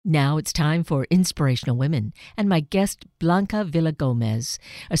Now it's time for Inspirational Women and my guest, Blanca Villagomez,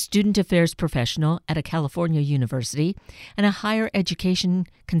 a student affairs professional at a California university and a higher education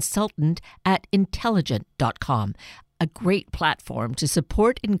consultant at Intelligent.com, a great platform to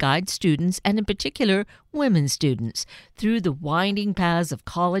support and guide students, and in particular, women students, through the winding paths of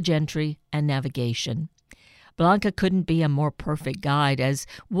college entry and navigation. Blanca couldn't be a more perfect guide, as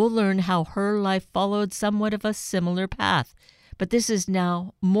we'll learn how her life followed somewhat of a similar path. But this is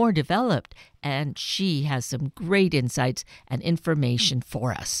now more developed, and she has some great insights and information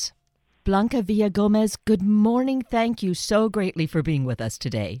for us. Blanca Villagomez, good morning. Thank you so greatly for being with us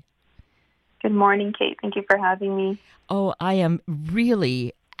today. Good morning, Kate. Thank you for having me. Oh, I am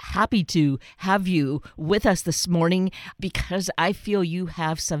really happy to have you with us this morning because I feel you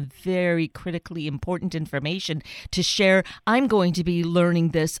have some very critically important information to share. I'm going to be learning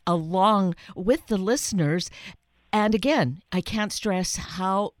this along with the listeners. And again, I can't stress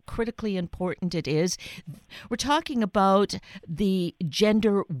how critically important it is. We're talking about the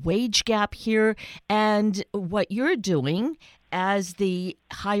gender wage gap here, and what you're doing as the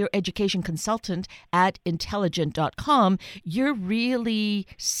higher education consultant at Intelligent.com, you're really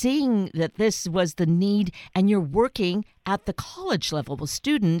seeing that this was the need, and you're working at the college level with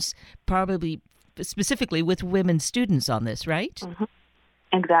students, probably specifically with women students on this, right? Mm-hmm.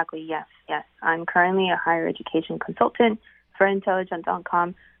 Exactly, yes. I'm currently a higher education consultant for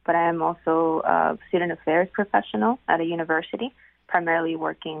Intelligent.com, but I am also a student affairs professional at a university, primarily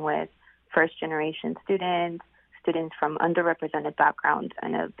working with first-generation students from underrepresented backgrounds,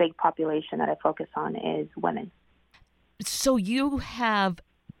 and a big population that I focus on is women. So you have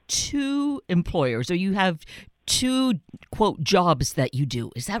two employers, or you have two, quote, jobs that you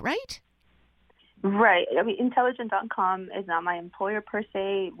do. Is that right? Right. I mean, Intelligent.com is not my employer per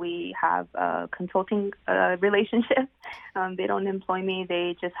se. We have a consulting relationship. They don't employ me.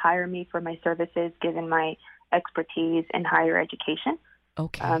 They just hire me for my services, given my expertise in higher education.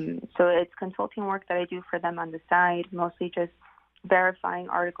 Okay. So it's consulting work that I do for them on the side, mostly just verifying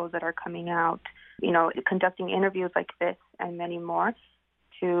articles that are coming out, conducting interviews like this and many more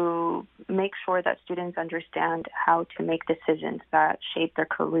to make sure that students understand how to make decisions that shape their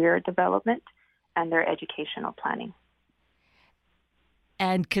career development and their educational planning.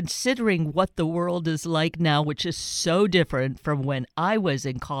 And considering what the world is like now, which is so different from when I was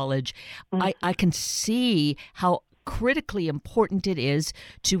in college, Mm-hmm. I can see how critically important it is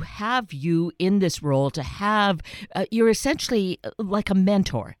to have you in this role, to have, you're essentially like a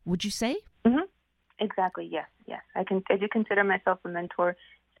mentor, would you say? Mm-hmm. Exactly, yes. I do consider myself a mentor,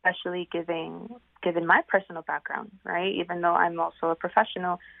 especially given my personal background, right? Even though I'm also a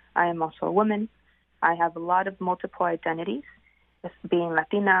professional, I am also a woman. I have a lot of multiple identities, being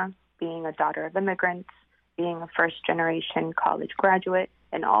Latina, being a daughter of immigrants, being a first-generation college graduate,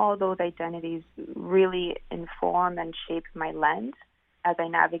 and all those identities really inform and shape my lens as I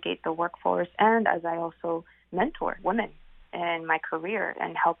navigate the workforce and as I also mentor women in my career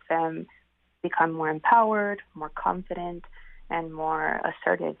and help them become more empowered, more confident, and more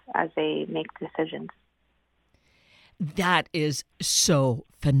assertive as they make decisions. That is so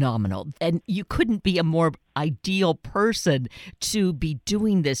phenomenal. And you couldn't be a more ideal person to be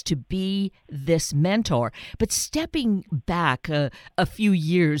doing this, to be this mentor. But stepping back a few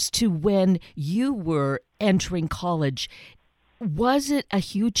years to when you were entering college, was it a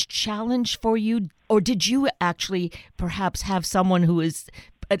huge challenge for you? Or did you actually perhaps have someone who is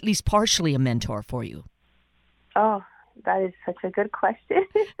at least partially a mentor for you? Oh, that is such a good question.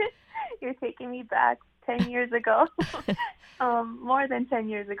 You're taking me back 10 years ago, more than 10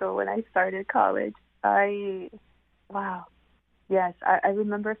 years ago when I started college. I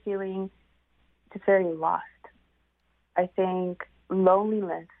remember feeling just very lost. I think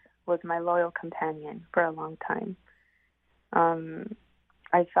loneliness was my loyal companion for a long time.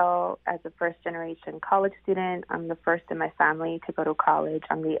 I felt as a first-generation college student, I'm the first in my family to go to college.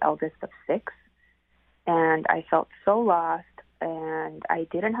 I'm the eldest of 6, and I felt so lost. And I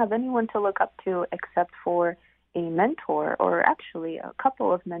didn't have anyone to look up to except for a mentor, or actually a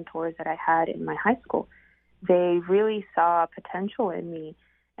couple of mentors that I had in my high school. They really saw potential in me,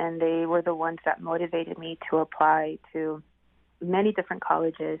 and they were the ones that motivated me to apply to many different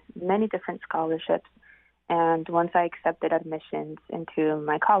colleges, many different scholarships. And once I accepted admissions into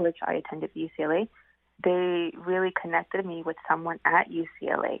my college, I attended UCLA, they really connected me with someone at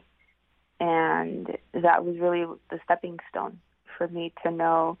UCLA. And that was really the stepping stone for me to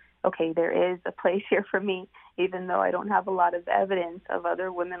know, okay, there is a place here for me, even though I don't have a lot of evidence of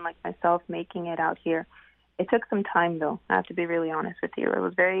other women like myself making it out here. It took some time, though. I have to be really honest with you. It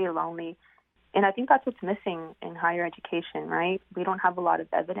was very lonely, And I think that's what's missing in higher education, right? We don't have a lot of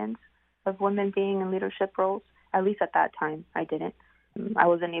evidence of women being in leadership roles. At least at that time, I didn't. I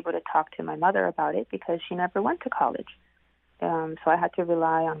wasn't able to talk to my mother about it because she never went to college. So I had to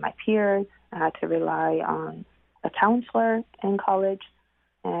rely on my peers. I had to rely on a counselor in college.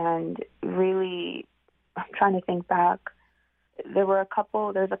 And really, I'm trying to think back. There's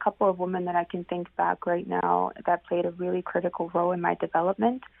a couple of women that I can think back right now that played a really critical role in my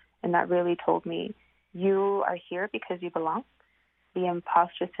development, and that really told me, you are here because you belong. The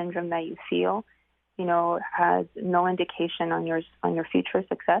imposter syndrome that you feel, has no indication on your future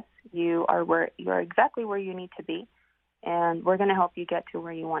success. You're exactly where you need to be, and we're going to help you get to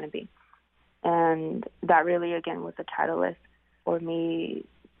where you want to be. And that really, again, was a catalyst for me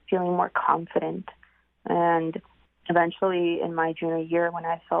feeling more confident. And eventually, in my junior year, when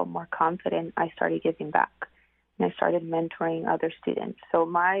I felt more confident, I started giving back, and I started mentoring other students. So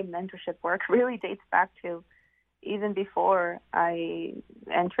my mentorship work really dates back to even before I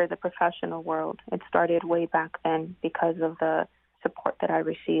entered the professional world. It started way back then because of the support that I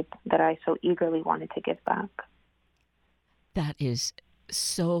received that I so eagerly wanted to give back. That is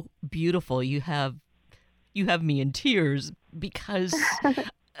so beautiful. You have me in tears because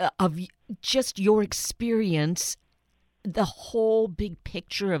of just your experience, the whole big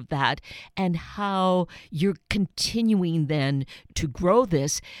picture of that, and how you're continuing then to grow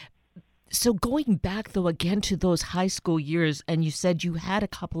this. So going back, though, again to those high school years, and you said you had a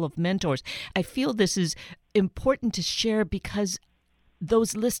couple of mentors, I feel this is important to share because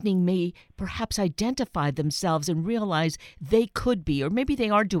those listening may perhaps identify themselves and realize they could be, or maybe they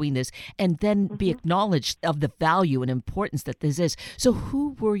are doing this, and then be acknowledged of the value and importance that this is. So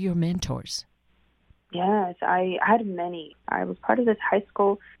who were your mentors? Yes, I had many. I was part of this high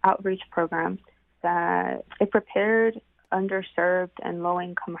school outreach program that it prepared underserved and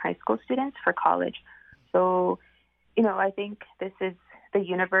low-income high school students for college. So, I think this is the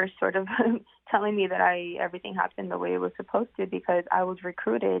universe sort of telling me that everything happened the way it was supposed to, because I was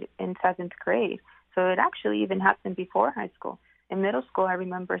recruited in 7th grade. So it actually even happened before high school. In middle school, I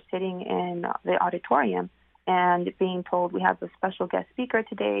remember sitting in the auditorium and being told, we have a special guest speaker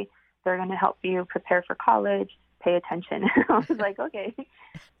today. They're going to help you prepare for college. Pay attention. I was like, okay.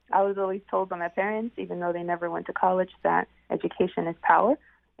 I was always told by my parents, even though they never went to college, that education is power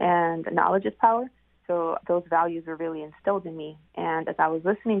and knowledge is power. So those values were really instilled in me. And as I was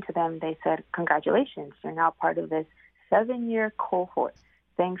listening to them, they said, congratulations, you're now part of this 7-year cohort,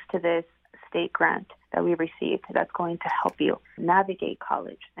 thanks to this state grant that we received that's going to help you navigate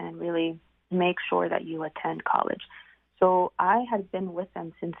college and really make sure that you attend college. So I had been with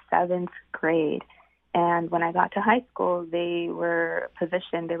them since 7th grade. And when I got to high school, they were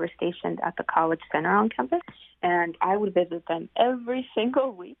stationed at the college center on campus. And I would visit them every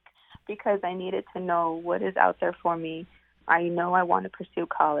single week because I needed to know what is out there for me. I know I want to pursue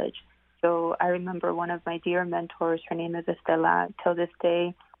college. So I remember one of my dear mentors, her name is Estela. Till this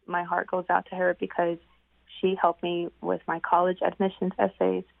day, my heart goes out to her because she helped me with my college admissions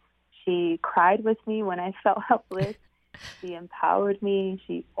essays. She cried with me when I felt helpless. She empowered me.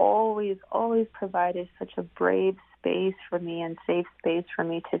 She always provided such a brave space for me and safe space for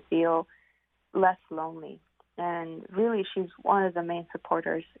me to feel less lonely. And really, she's one of the main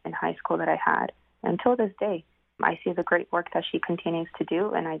supporters in high school that I had. Until this day, I see the great work that she continues to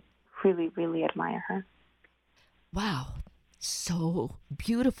do, and I really, really admire her. Wow. So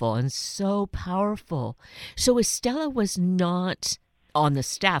beautiful and so powerful. So Estella was not on the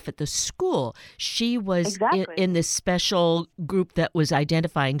staff at the school. She was Exactly. in this special group that was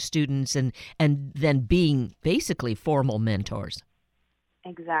identifying students and then being basically formal mentors.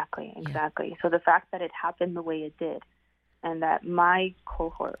 Exactly. So the fact that it happened the way it did, and that my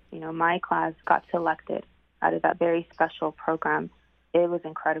cohort, my class got selected out of that very special program, it was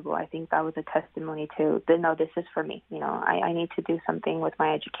incredible. I think that was a testimony to, no, this is for me. I need to do something with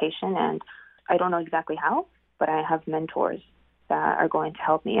my education, and I don't know exactly how, but I have mentors that are going to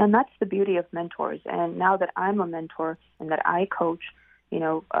help me. And that's the beauty of mentors. And now that I'm a mentor and that I coach,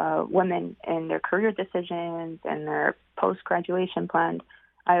 women in their career decisions and their post-graduation plans,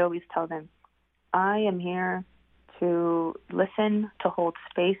 I always tell them, I am here to listen, to hold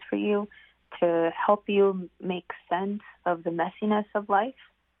space for you, to help you make sense of the messiness of life,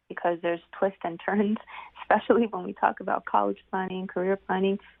 because there's twists and turns, especially when we talk about college planning, career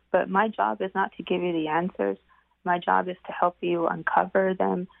planning. But my job is not to give you the answers. My job is to help you uncover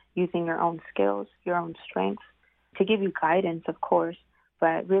them using your own skills, your own strengths, to give you guidance, of course.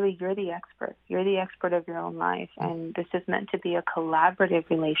 But really, you're the expert. You're the expert of your own life. And this is meant to be a collaborative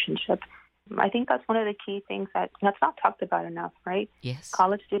relationship. I think that's one of the key things that's not talked about enough, right? Yes.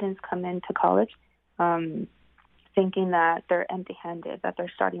 College students come into college thinking that they're empty-handed, that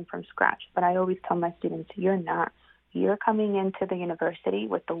they're starting from scratch. But I always tell my students, you're not. You're coming into the university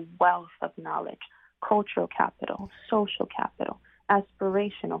with the wealth of knowledge, cultural capital, social capital,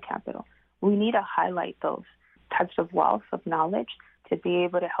 aspirational capital. We need to highlight those types of wealth of knowledge to be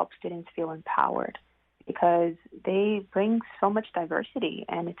able to help students feel empowered, because they bring so much diversity,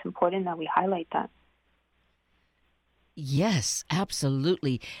 and it's important that we highlight that. Yes,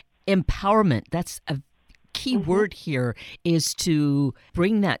 absolutely. Empowerment. That's a key word here, is to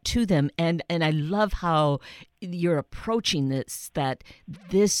bring that to them. And I love how you're approaching this, that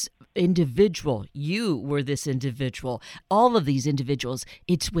this individual, you were this individual, all of these individuals,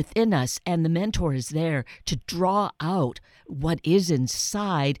 it's within us, and the mentor is there to draw out what is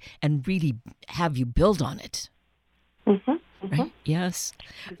inside and really have you build on it. Right? Yes.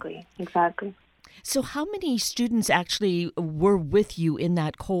 Exactly. So how many students actually were with you in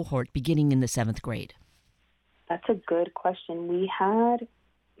that cohort beginning in the 7th grade? That's a good question. We had,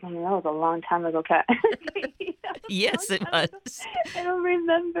 that was a long time ago, Kat. Yes, it was. I don't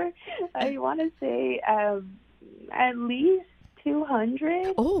remember. I want to say at least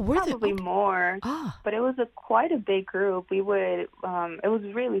 200. Oh, were there? Probably more. But it was quite a big group. We would. It was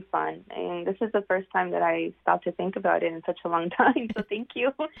really fun, and this is the first time that I stopped to think about it in such a long time. So thank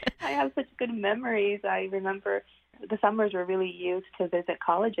you. I have such good memories. I remember the summers were really used to visit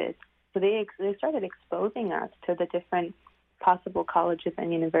colleges. So they started exposing us to the different possible colleges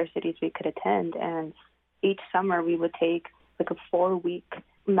and universities we could attend. And each summer we would take like a 4-week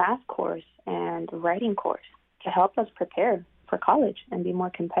math course and writing course to help us prepare for college and be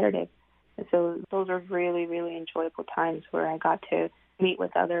more competitive. And so those are really, really enjoyable times where I got to meet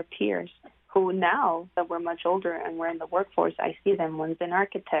with other peers who, now that we're much older and we're in the workforce, I see them. One's an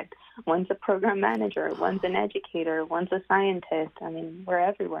architect, one's a program manager, one's an educator, one's a scientist. I mean, we're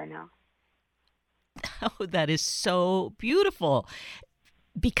everywhere now. Oh, that is so beautiful.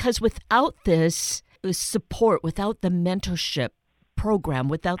 Because without this support, without the mentorship program,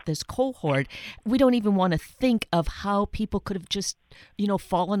 without this cohort, we don't even want to think of how people could have just,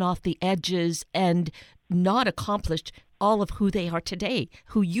 fallen off the edges and not accomplished all of who they are today,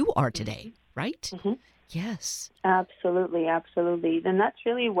 who you are today, right? Mm-hmm. Yes. Absolutely, absolutely. And that's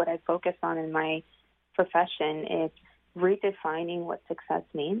really what I focus on in my profession, is redefining what success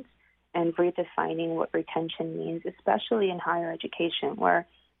means and redefining what retention means, especially in higher education, where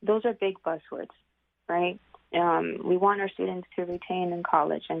those are big buzzwords, right? We want our students to retain in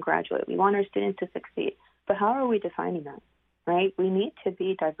college and graduate. We want our students to succeed. But how are we defining that, right? We need to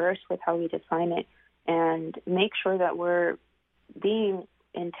be diverse with how we define it and make sure that we're being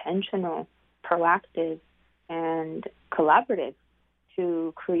intentional, proactive, and collaborative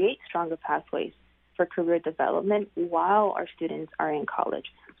to create stronger pathways for career development while our students are in college,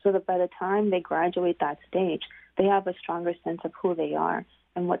 so that by the time they graduate that stage, they have a stronger sense of who they are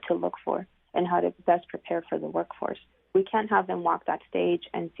and what to look for and how to best prepare for the workforce. We can't have them walk that stage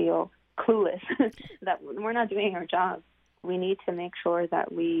and feel clueless that we're not doing our job. We need to make sure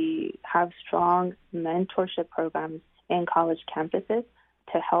that we have strong mentorship programs in college campuses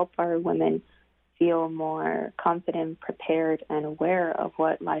to help our women feel more confident, prepared, and aware of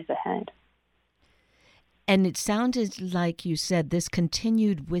what lies ahead. And it sounded like you said this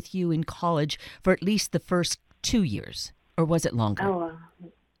continued with you in college for at least the first 2 years, or was it longer? Oh,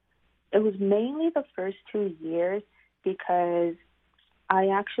 it was mainly the first 2 years because I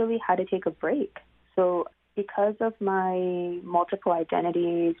actually had to take a break. So because of my multiple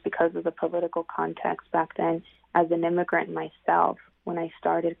identities, because of the political context back then, as an immigrant myself, when I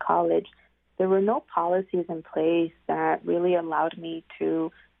started college, there were no policies in place that really allowed me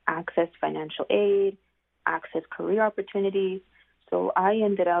to access financial aid, access career opportunities. So I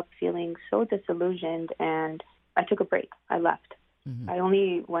ended up feeling so disillusioned, and I took a break. I left. Mm-hmm. I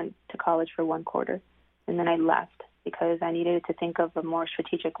only went to college for 1 quarter, and then I left because I needed to think of a more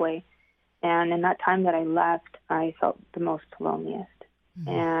strategic way. And in that time that I left, I felt the most loneliest. Mm-hmm.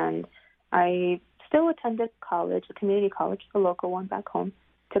 And I still attended college, a community college, a local one back home,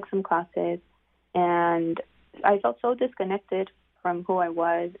 took some classes, and I felt so disconnected from who I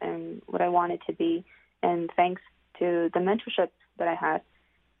was and what I wanted to be. And thanks to the mentorship that I had,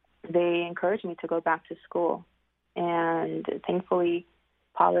 they encouraged me to go back to school. And thankfully,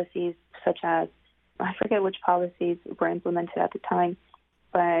 policies such as, I forget which policies were implemented at the time,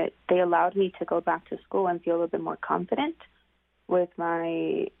 but they allowed me to go back to school and feel a little bit more confident with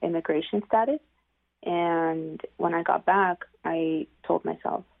my immigration status. And when I got back, I told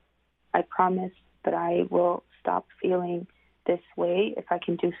myself, I promise that I will stop feeling this way if I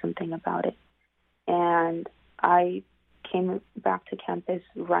can do something about it. And I came back to campus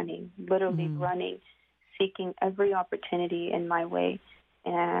running, literally running, seeking every opportunity in my way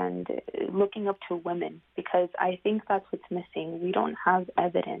and looking up to women, because I think that's what's missing. We don't have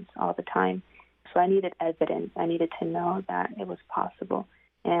evidence all the time. So I needed evidence. I needed to know that it was possible.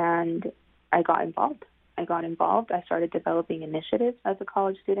 And I got involved. I started developing initiatives as a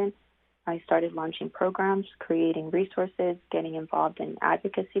college student. I started launching programs, creating resources, getting involved in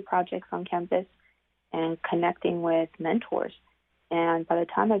advocacy projects on campus, and connecting with mentors. And by the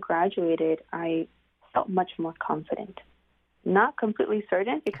time I graduated, I felt much more confident. Not completely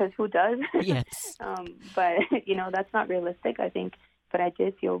certain, because who does? Yes. But, that's not realistic, I think. But I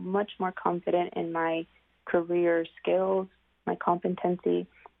did feel much more confident in my career skills, my competency.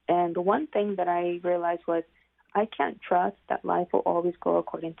 And the one thing that I realized was I can't trust that life will always go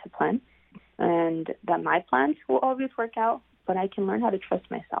according to plan and that my plans will always work out, but I can learn how to trust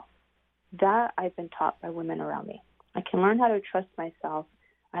myself. That I've been taught by women around me. I can learn how to trust myself.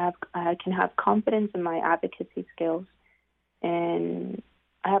 I can have confidence in my advocacy skills, and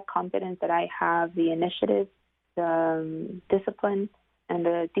I have confidence that I have the initiative, the discipline, and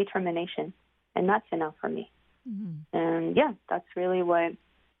the determination, and that's enough for me. Mm-hmm. And that's really what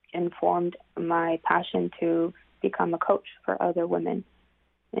informed my passion to become a coach for other women.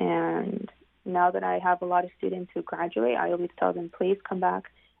 And now that I have a lot of students who graduate, I always tell them, please come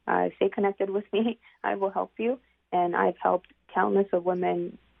back, stay connected with me. I will help you. And I've helped countless of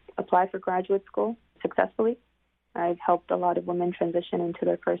women apply for graduate school successfully. I've helped a lot of women transition into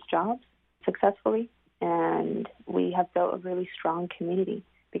their first jobs successfully. And we have built a really strong community,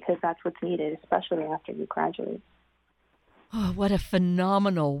 because that's what's needed, especially after you graduate. Oh, what a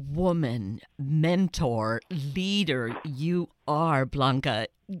phenomenal woman, mentor, leader you are, Blanca.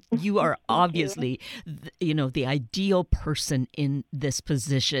 You are obviously, the ideal person in this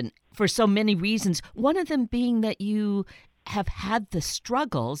position for so many reasons. One of them being that you have had the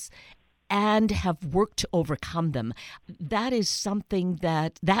struggles and have worked to overcome them. That is something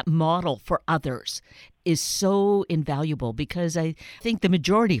that model for others is so invaluable, because I think the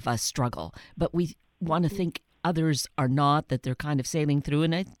majority of us struggle, but we want to think others are not, that they're kind of sailing through,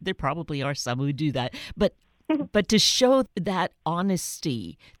 and there probably are some who do that. But to show that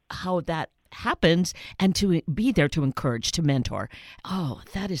honesty, how that happens, and to be there to encourage, to mentor,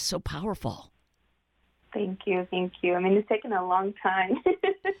 that is so powerful. Thank you. I mean, it's taken a long time,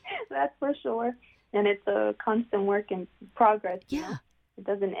 that's for sure. And it's a constant work in progress. Yeah. It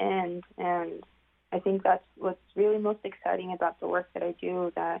doesn't end. And I think that's what's really most exciting about the work that I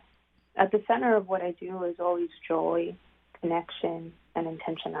do, that at the center of what I do is always joy, connection, and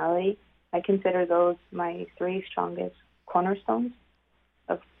intentionality. I consider those my three strongest cornerstones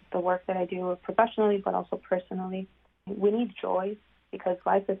of the work that I do professionally, but also personally. We need joy, because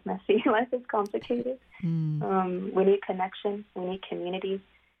life is messy, life is complicated. We need connection, we need community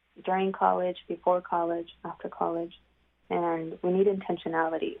during college, before college, after college, and we need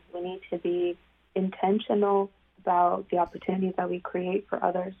intentionality. We need to be intentional about the opportunities that we create for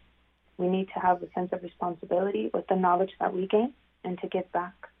others. We need to have a sense of responsibility with the knowledge that we gain and to give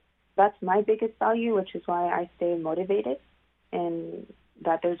back. That's my biggest value, which is why I stay motivated, and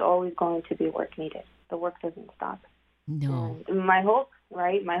that there's always going to be work needed. The work doesn't stop. No. And my hope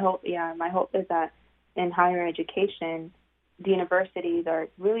is that in higher education, the universities are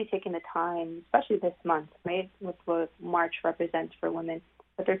really taking the time, especially this month, right, with what March represents for women,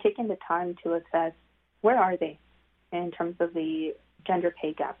 but they're taking the time to assess where are they in terms of the gender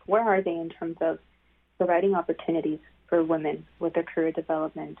pay gap? Where are they in terms of providing opportunities for women with their career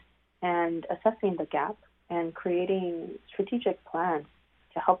development, and assessing the gap and creating strategic plans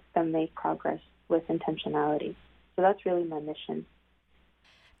to help them make progress with intentionality. So that's really my mission.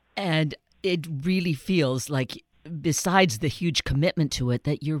 And it really feels like, besides the huge commitment to it,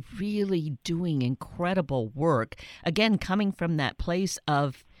 that you're really doing incredible work. Again, coming from that place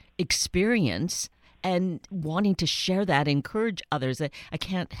of experience and wanting to share that, encourage others. I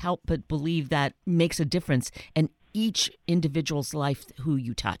can't help but believe that makes a difference in each individual's life who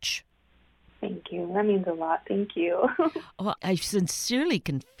you touch. Thank you. That means a lot. Thank you. Well, I sincerely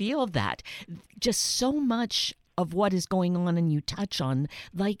can feel that. Just so much of what is going on and you touch on,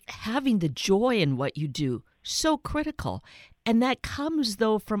 like having the joy in what you do, so critical. And that comes,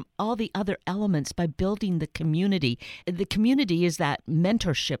 though, from all the other elements by building the community. The community is that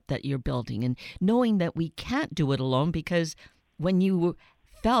mentorship that you're building, and knowing that we can't do it alone, because when you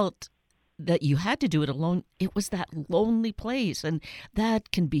felt that you had to do it alone, it was that lonely place. And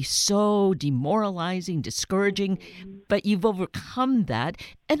that can be so demoralizing, discouraging, but you've overcome that.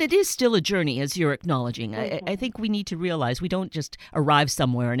 And it is still a journey, as you're acknowledging. I think we need to realize we don't just arrive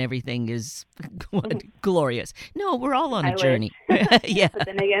somewhere and everything is glorious. No, we're all on a journey. Yeah. But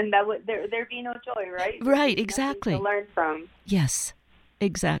then again, there'd be no joy, right? Right, exactly. To learn from. Yes,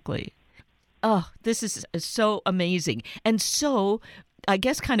 exactly. Oh, this is so amazing. And so, I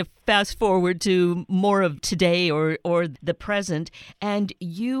guess kind of fast forward to more of today or the present, and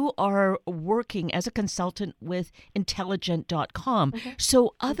you are working as a consultant with intelligent.com.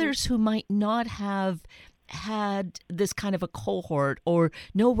 So others who might not have had this kind of a cohort or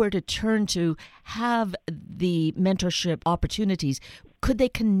know where to turn to have the mentorship opportunities, could they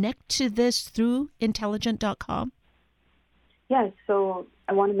connect to this through intelligent.com? Yes, so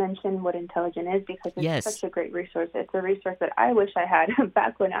I want to mention what Intelligent is because it's such a great resource. It's a resource that I wish I had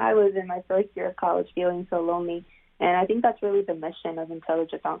back when I was in my first year of college feeling so lonely. And I think that's really the mission of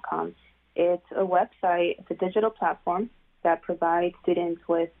Intelligent.com. It's a website, it's a digital platform that provides students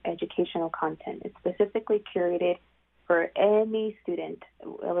with educational content. It's specifically curated for any student,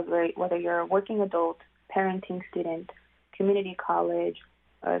 whether you're a working adult, parenting student, community college,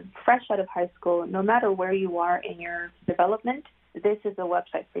 fresh out of high school, no matter where you are in your development, this is a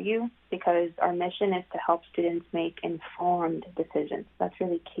website for you because our mission is to help students make informed decisions. That's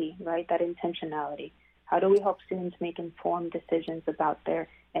really key, right? That intentionality. How do we help students make informed decisions about their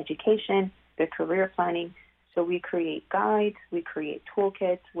education, their career planning? So we create guides, we create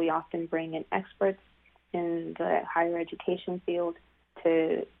toolkits, we often bring in experts in the higher education field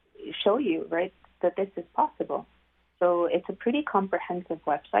to show you, right, that this is possible. So it's a pretty comprehensive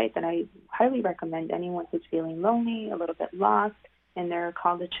website that I highly recommend anyone who's feeling lonely, a little bit lost in their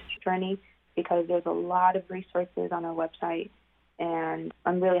college journey, because there's a lot of resources on our website. And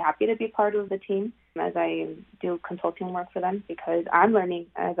I'm really happy to be part of the team as I do consulting work for them because I'm learning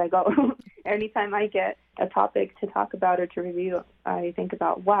as I go. Anytime I get a topic to talk about or to review, I think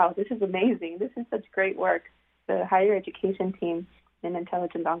about, wow, this is amazing. This is such great work. The higher education team in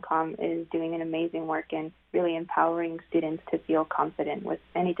Intelligent.com is doing an amazing work in really empowering students to feel confident with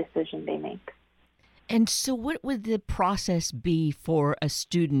any decision they make. And so what would the process be for a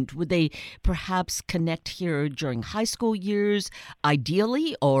student? Would they perhaps connect here during high school years,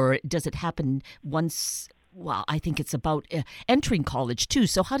 ideally, or does it happen once? Well, I think it's about entering college, too.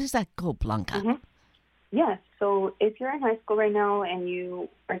 So how does that go, Blanca? Yes. So if you're in high school right now and you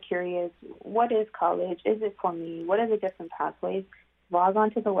are curious, what is college? Is it for me? What are the different pathways? Log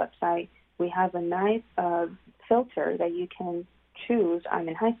on to the website. We have a nice filter that you can choose. I'm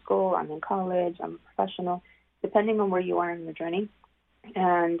in high school, I'm in college, I'm a professional, depending on where you are in your journey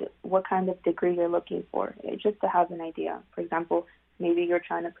and what kind of degree you're looking for, just to have an idea. For example, maybe you're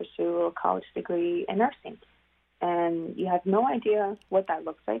trying to pursue a college degree in nursing and you have no idea what that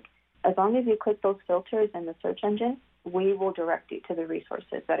looks like. As long as you click those filters in the search engine, we will direct you to the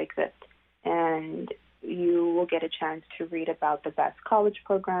resources that exist. And you will get a chance to read about the best college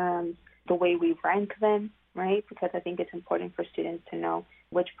programs, the way we rank them, right? Because I think it's important for students to know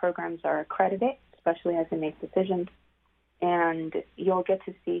which programs are accredited, especially as they make decisions. And you'll get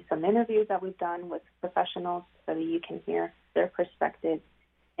to see some interviews that we've done with professionals so that you can hear their perspective.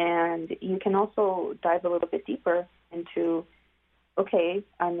 And you can also dive a little bit deeper into, okay,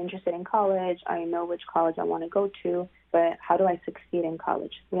 I'm interested in college. I know which college I want to go to, but how do I succeed in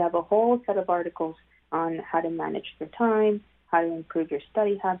college? We have a whole set of articles on how to manage your time, how to improve your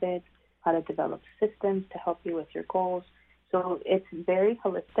study habits, how to develop systems to help you with your goals. So it's very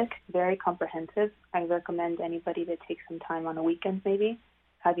holistic, very comprehensive. I recommend anybody to take some time on a weekend maybe,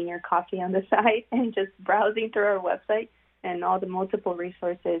 having your coffee on the side and just browsing through our website and all the multiple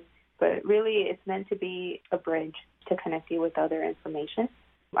resources. But really, it's meant to be a bridge to connect you with other information.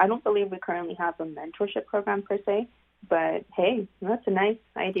 I don't believe we currently have a mentorship program per se, but hey, that's a nice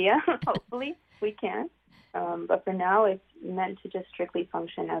idea. Hopefully we can. But for now, it's meant to just strictly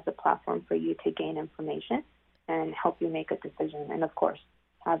function as a platform for you to gain information and help you make a decision. And of course,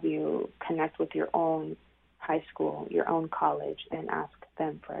 have you connect with your own high school, your own college, and ask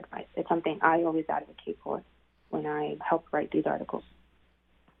them for advice. It's something I always advocate for when I help write these articles.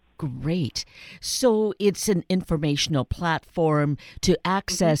 Great. So it's an informational platform to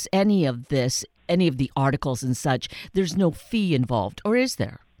access any of this, any of the articles and such. There's no fee involved, or is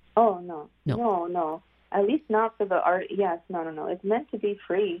there? Oh, no. At least not for the art. Yes, no. It's meant to be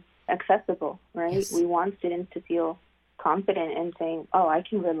free, accessible, right? Yes. We want students to feel confident in saying, oh, I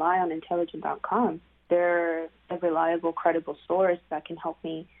can rely on Intelligent.com. They're a reliable, credible source that can help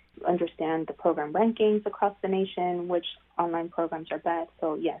me understand the program rankings across the nation, which online programs are best.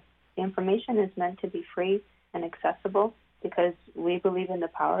 So, yes, The information is meant to be free and accessible because we believe in the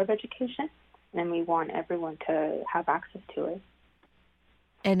power of education and we want everyone to have access to it.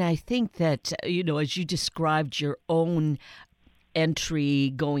 And I think that, as you described your own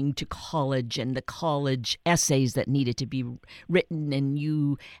entry going to college and the college essays that needed to be written, and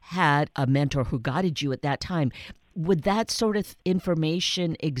you had a mentor who guided you at that time, would that sort of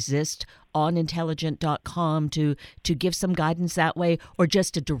information exist on intelligent.com to give some guidance that way, or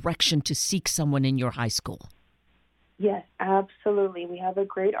just a direction to seek someone in your high school? Yes, absolutely. We have a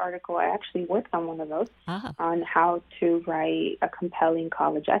great article. I actually worked on one of those on how to write a compelling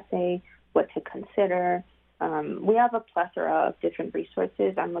college essay, what to consider. We have a plethora of different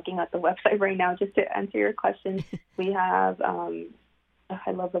resources. I'm looking at the website right now just to answer your question. We have,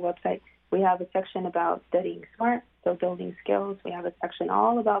 I love the website. We have a section about studying smart, so building skills. We have a section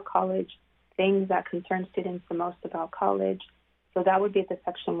all about college, things that concern students the most about college. So that would be the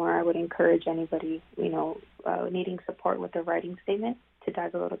section where I would encourage anybody, needing support with their writing statement to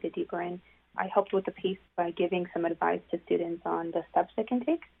dive a little bit deeper in. I helped with the piece by giving some advice to students on the steps they can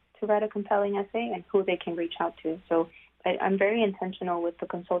take to write a compelling essay and who they can reach out to. So I'm very intentional with the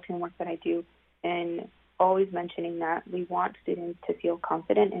consulting work that I do, and always mentioning that we want students to feel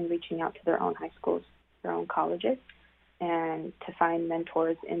confident in reaching out to their own high schools, their own colleges, and to find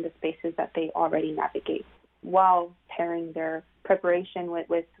mentors in the spaces that they already navigate while pairing their preparation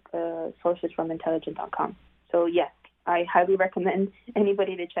with sources from intelligent.com. So yes, I highly recommend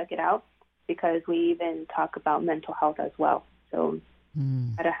anybody to check it out because we even talk about mental health as well. So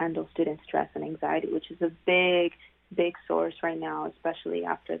how to handle student stress and anxiety, which is a big source right now, especially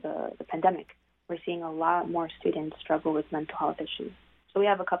after the pandemic. We're seeing a lot more students struggle with mental health issues. So we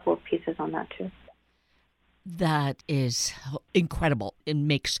have a couple of pieces on that too. That is incredible. It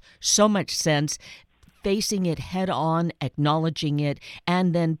makes so much sense. Facing it head on, acknowledging it,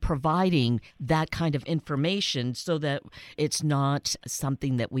 and then providing that kind of information so that it's not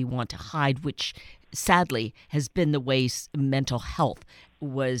something that we want to hide, which sadly has been the way mental health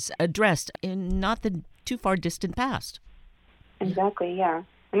was addressed in not the too far distant past. Exactly, yeah.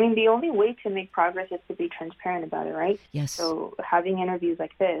 I mean, the only way to make progress is to be transparent about it, right? Yes. So having interviews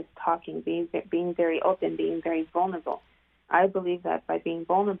like this, talking, being very open, being very vulnerable. I believe that by being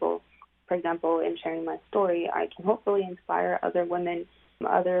vulnerable, for example, in sharing my story, I can hopefully inspire other women,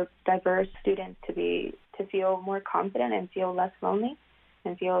 other diverse students to feel more confident and feel less lonely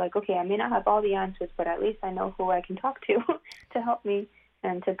and feel like, okay, I may not have all the answers, but at least I know who I can talk to to help me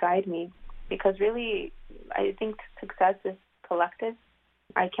and to guide me. Because really, I think success is collective.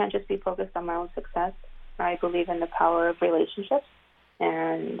 I can't just be focused on my own success. I believe in the power of relationships,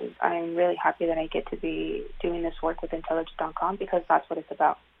 and I'm really happy that I get to be doing this work with intelligent.com because that's what it's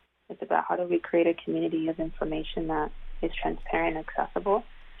about. It's about how do we create a community of information that is transparent and accessible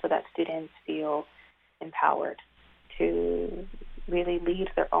so that students feel empowered to really lead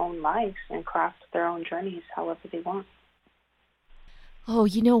their own lives and craft their own journeys however they want. Oh,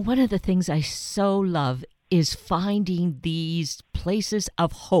 one of the things I so love is finding these places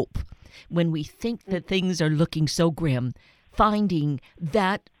of hope when we think that things are looking so grim. Finding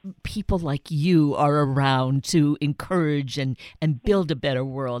that people like you are around to encourage and build a better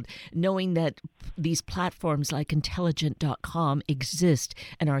world, knowing that these platforms like intelligent.com exist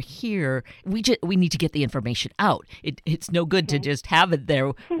and are here. We need to get the information out. It's no good to just have it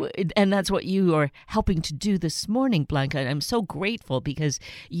there. And that's what you are helping to do this morning, Blanca. And I'm so grateful because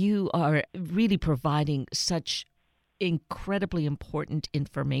you are really providing such incredibly important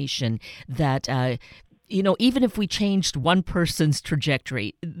information that even if we changed one person's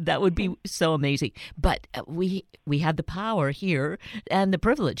trajectory, that would be so amazing. But we have the power here and the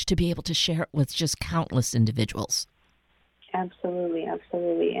privilege to be able to share it with just countless individuals. Absolutely.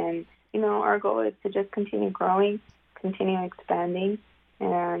 And, our goal is to just continue growing, continue expanding.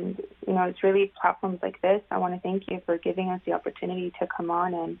 And, it's really platforms like this. I want to thank you for giving us the opportunity to come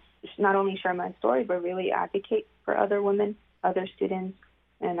on and not only share my story, but really advocate for other women, other students,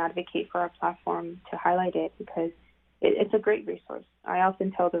 and advocate for our platform to highlight it because it's a great resource. I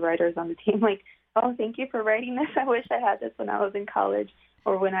often tell the writers on the team, like, oh, thank you for writing this. I wish I had this when I was in college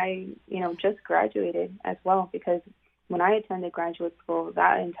or when I, just graduated as well, because when I attended graduate school,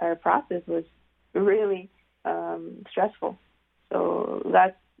 that entire process was really stressful. So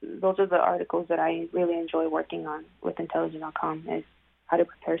those are the articles that I really enjoy working on with intelligent.com is how to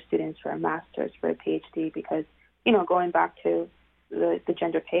prepare students for a master's, for a PhD, because, going back to the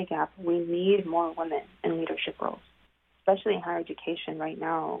gender pay gap, we need more women in leadership roles, especially in higher education right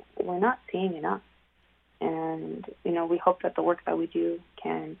now. We're not seeing enough. And, we hope that the work that we do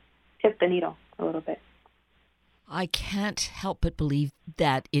can tip the needle a little bit. I can't help but believe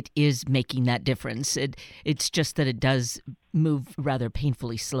that it is making that difference. It's just that it does move rather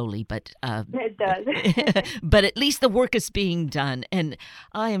painfully slowly, but It does. but at least the work is being done. And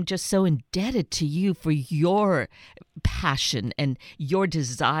I am just so indebted to you for your passion and your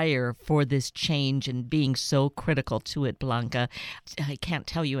desire for this change and being so critical to it, Blanca. I can't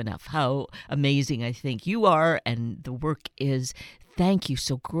tell you enough how amazing I think you are and the work is. Thank you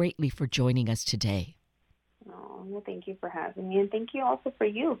so greatly for joining us today. Oh, well, thank you for having me. And thank you also for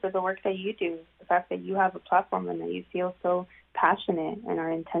the work that you do, the fact that you have a platform and that you feel so passionate and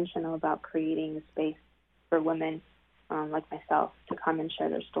are intentional about creating a space for women like myself to come and share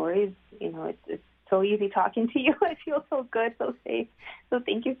their stories. You know, it's so easy talking to you. I feel so good, so safe. So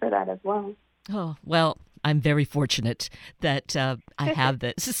thank you for that as well. Oh, well, I'm very fortunate that I have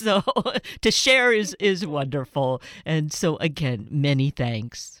this. So to share is wonderful. And so, again, many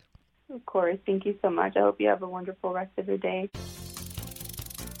thanks. Of course. Thank you so much. I hope you have a wonderful rest of your day.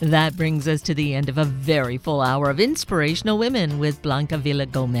 That brings us to the end of a very full hour of Inspirational Women with Blanca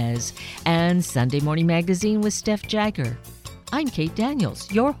Villagomez and Sunday Morning Magazine with Steph Jagger. I'm Kate Daniels,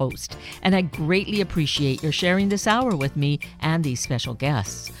 your host, and I greatly appreciate your sharing this hour with me and these special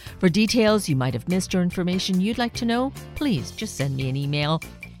guests. For details you might have missed or information you'd like to know, please just send me an email,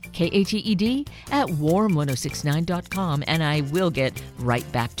 kated@warm1069.com, and I will get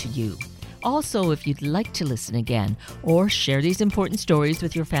right back to you. Also, if you'd like to listen again or share these important stories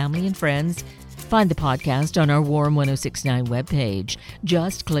with your family and friends, find the podcast on our Warm 1069 webpage.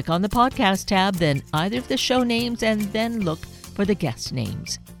 Just click on the podcast tab, then either of the show names, and then look for the guest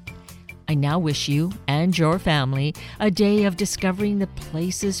names. I now wish you and your family a day of discovering the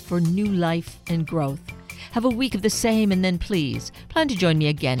places for new life and growth. Have a week of the same, and then please plan to join me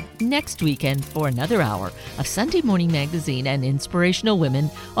again next weekend for another hour of Sunday Morning Magazine and Inspirational Women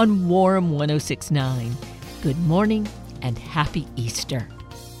on Warm 1069. Good morning and happy Easter.